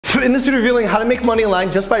In this video, revealing how to make money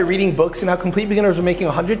online just by reading books and how complete beginners are making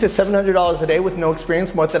 $100 to $700 a day with no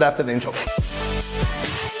experience. More than after the intro.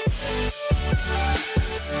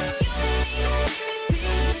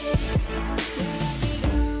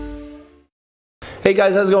 Hey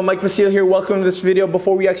guys, how's it going? Mike Vasile here. Welcome to this video.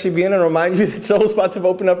 Before we actually begin, I remind you that several spots have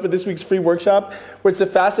opened up for this week's free workshop, where it's the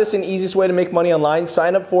fastest and easiest way to make money online.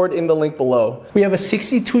 Sign up for it in the link below. We have a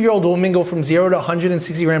 62-year-old woman go from 0 to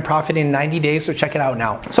 160 grand profit in 90 days, so check it out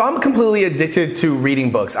now. So I'm completely addicted to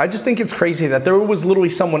reading books. I just think it's crazy that there was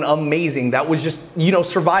literally someone amazing that was just,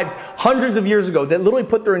 survived hundreds of years ago, that literally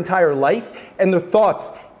put their entire life and their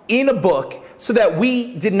thoughts in a book, so that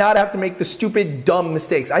we did not have to make the stupid, dumb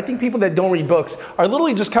mistakes. I think people that don't read books are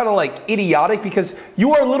literally just kind of like idiotic, because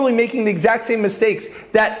you are literally making the exact same mistakes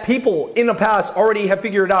that people in the past already have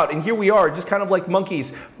figured out. And here we are, just kind of like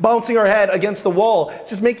monkeys, bouncing our head against the wall,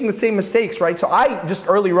 just making the same mistakes, right? So I just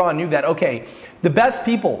earlier on knew that, okay, the best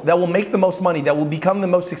people that will make the most money, that will become the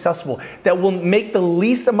most successful, that will make the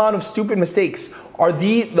least amount of stupid mistakes are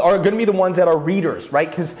going to be the ones that are readers, right?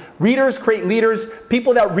 Because readers create leaders.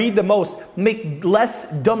 People that read the most make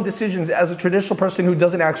less dumb decisions as a traditional person who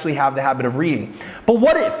doesn't actually have the habit of reading. But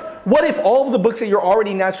what if all of the books that you're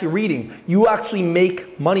already naturally reading, you actually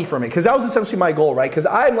make money from it? Because that was essentially my goal, right? Because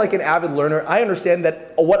I'm like an avid learner. I understand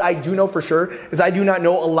that what I do know for sure is I do not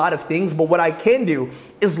know a lot of things, but what I can do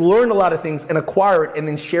is learn a lot of things and acquire it and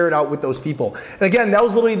then share it out with those people. And again, that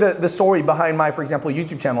was literally the story behind my, for example,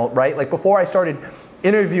 YouTube channel, right? Like before I started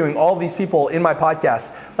interviewing all of these people in my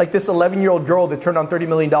podcast, like this 11-year-old girl that turned on $30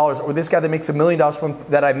 million, or this guy that makes $1 million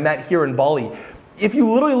that I met here in Bali. If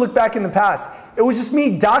you literally look back in the past, it was just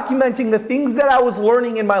me documenting the things that I was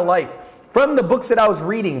learning in my life from the books that I was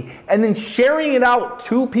reading, and then sharing it out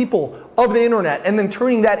to people of the internet, and then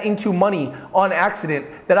turning that into money on accident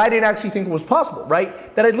that I didn't actually think was possible,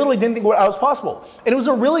 right? That I literally didn't think was possible. And it was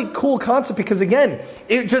a really cool concept because, again,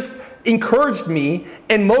 it just encouraged me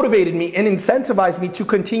and motivated me and incentivized me to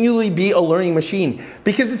continually be a learning machine,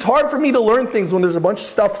 because it's hard for me to learn things when there's a bunch of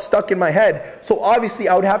stuff stuck in my head. So obviously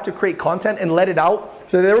I would have to create content and let it out,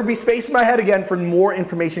 so there would be space in my head again for more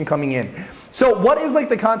information coming in. So what is like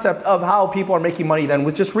the concept of how people are making money then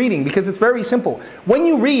with just reading? Because it's very simple. When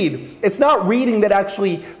you read, it's not reading that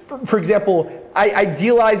actually, for example,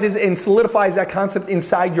 idealizes and solidifies that concept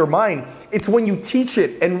inside your mind. It's when you teach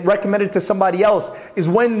it and recommend it to somebody else is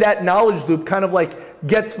when that knowledge loop kind of like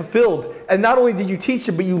gets fulfilled. And not only did you teach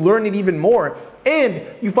it, but you learn it even more. And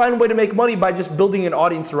you find a way to make money by just building an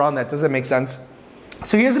audience around that. Does that make sense?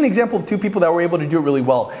 So here's an example of two people that were able to do it really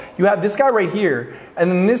well. You have this guy right here, and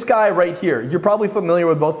then this guy right here. You're probably familiar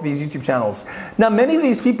with both of these YouTube channels. Now, many of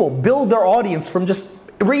these people build their audience from just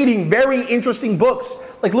reading very interesting books.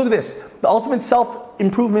 Like, look at this. The Ultimate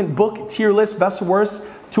Self-Improvement Book Tier List, Best or Worst,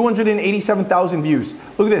 287,000 views.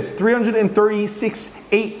 Look at this,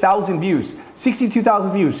 8,000 views,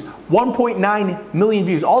 62,000 views, 1.9 million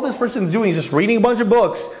views. All this person's doing is just reading a bunch of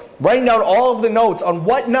books, writing down all of the notes on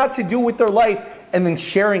what not to do with their life, and then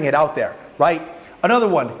sharing it out there, right? Another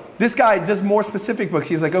one, this guy does more specific books.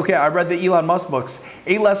 He's like, okay, I read the Elon Musk books,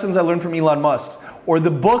 8 lessons I learned from Elon Musk, or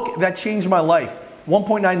the book that changed my life,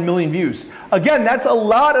 1.9 million views. Again, that's a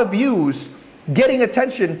lot of views getting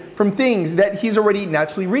attention from things that he's already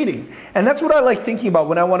naturally reading. And that's what I like thinking about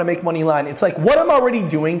when I want to make money online. It's like, what I'm already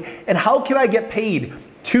doing and how can I get paid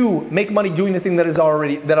to make money doing the thing that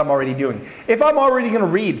I'm already doing. If I'm already going to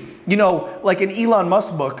read, like an Elon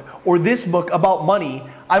Musk book or this book about money,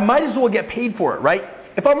 I might as well get paid for it, right?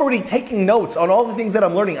 If I'm already taking notes on all the things that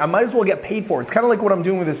I'm learning, I might as well get paid for it. It's kind of like what I'm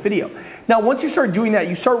doing with this video. Now, once you start doing that,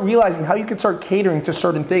 you start realizing how you can start catering to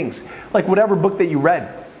certain things, like whatever book that you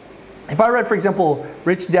read. If I read, for example,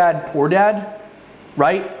 Rich Dad, Poor Dad,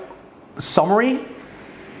 right? Summary,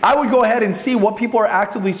 I would go ahead and see what people are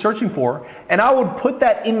actively searching for, and I would put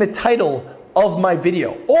that in the title of my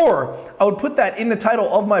video. Or I would put that in the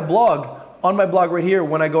title of my blog, on my blog right here,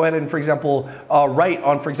 when I go ahead and, for example, write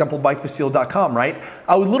on, for example, MikeVasile.com, right?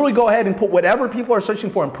 I would literally go ahead and put whatever people are searching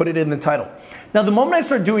for and put it in the title. Now, the moment I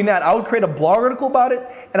start doing that, I would create a blog article about it,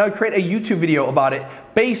 and I would create a YouTube video about it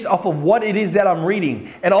based off of what it is that I'm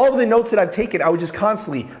reading. And all of the notes that I've taken, I would just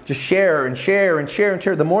constantly just share and share and share and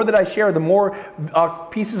share. The more that I share, the more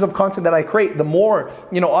pieces of content that I create, the more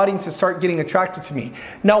audiences start getting attracted to me.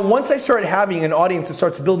 Now, once I start having an audience that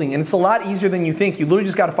starts building, and it's a lot easier than you think. You literally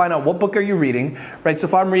just got to find out what book are you reading, right? So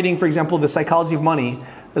if I'm reading, for example, The Psychology of Money,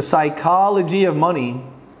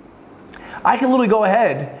 I can literally go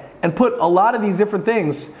ahead and put a lot of these different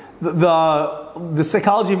things, the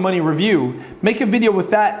Psychology of Money review, make a video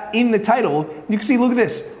with that in the title. You can see, look at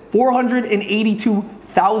this,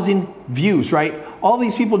 482,000 views, right? All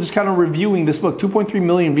these people just kind of reviewing this book, 2.3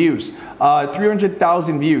 million views,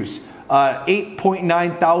 300,000 views,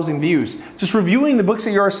 8.9 thousand views. Just reviewing the books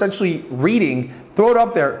that you're essentially reading, throw it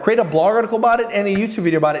up there, create a blog article about it and a YouTube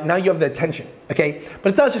video about it. Now you have the attention, okay? But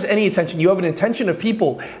it's not just any attention. You have an attention of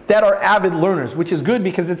people that are avid learners, which is good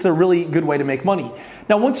because it's a really good way to make money.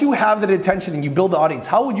 Now, once you have that attention and you build the audience,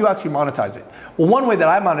 how would you actually monetize it? Well, one way that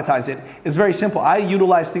I monetize it is very simple. I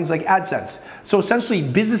utilize things like AdSense. So essentially,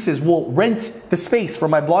 businesses will rent the space for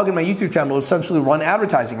my blog and my YouTube channel to essentially run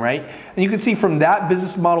advertising, right? And you can see from that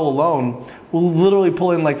business model alone, we'll literally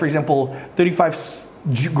pull in, like, for example, 35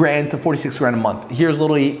 grand to 46 grand a month. Here's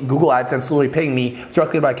literally Google AdSense literally paying me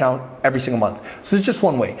directly to my account every single month. So it's just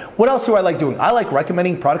one way. What else do I like doing? I like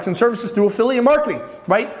recommending products and services through affiliate marketing,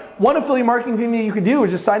 right? One affiliate marketing thing that you could do is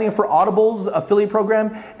just signing up for Audible's affiliate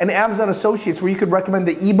program and Amazon Associates, where you could recommend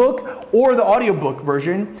the ebook or the audiobook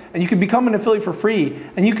version, and you can become an affiliate for free.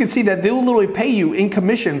 And you can see that they will literally pay you in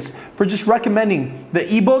commissions for just recommending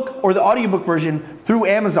the ebook or the audiobook version through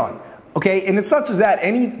Amazon. Okay, and it's not just that.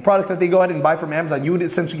 Any product that they go ahead and buy from Amazon, you would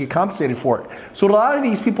essentially get compensated for it. So what a lot of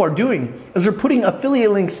these people are doing is they're putting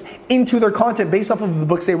affiliate links into their content based off of the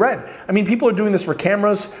books they read. I mean, people are doing this for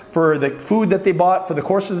cameras, for the food that they bought, for the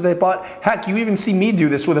courses that they bought. Heck, you even see me do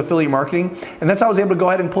this with affiliate marketing. And that's how I was able to go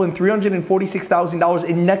ahead and pull in $346,000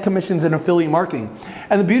 in net commissions in affiliate marketing.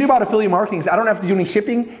 And the beauty about affiliate marketing is I don't have to do any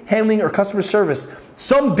shipping, handling, or customer service.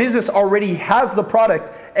 Some business already has the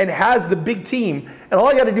product and has the big team, and all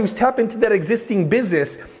I got to do is tap into that existing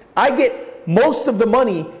business. I get most of the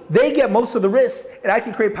money, they get most of the risk, and I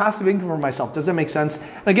can create passive income for myself. Does that make sense?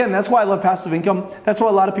 And again, that's why I love passive income. That's why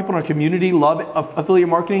a lot of people in our community love affiliate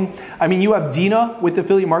marketing. I mean, you have Dina with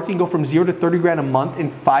affiliate marketing go from 0 to 30 grand a month in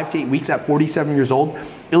 5 to 8 weeks at 47 years old.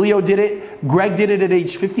 Ilio did it. Greg did it at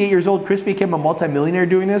age 58 years old. Chris became a multimillionaire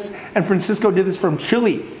doing this. And Francisco did this from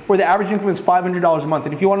Chile, where the average income is $500 a month.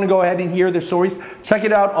 And if you want to go ahead and hear their stories, check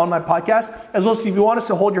it out on my podcast. As well as if you want us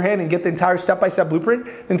to hold your hand and get the entire step-by-step blueprint,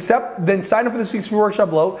 then sign up for this week's free workshop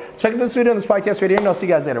below. Check out this video on this podcast right here, and I'll see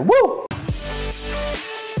you guys later. Woo!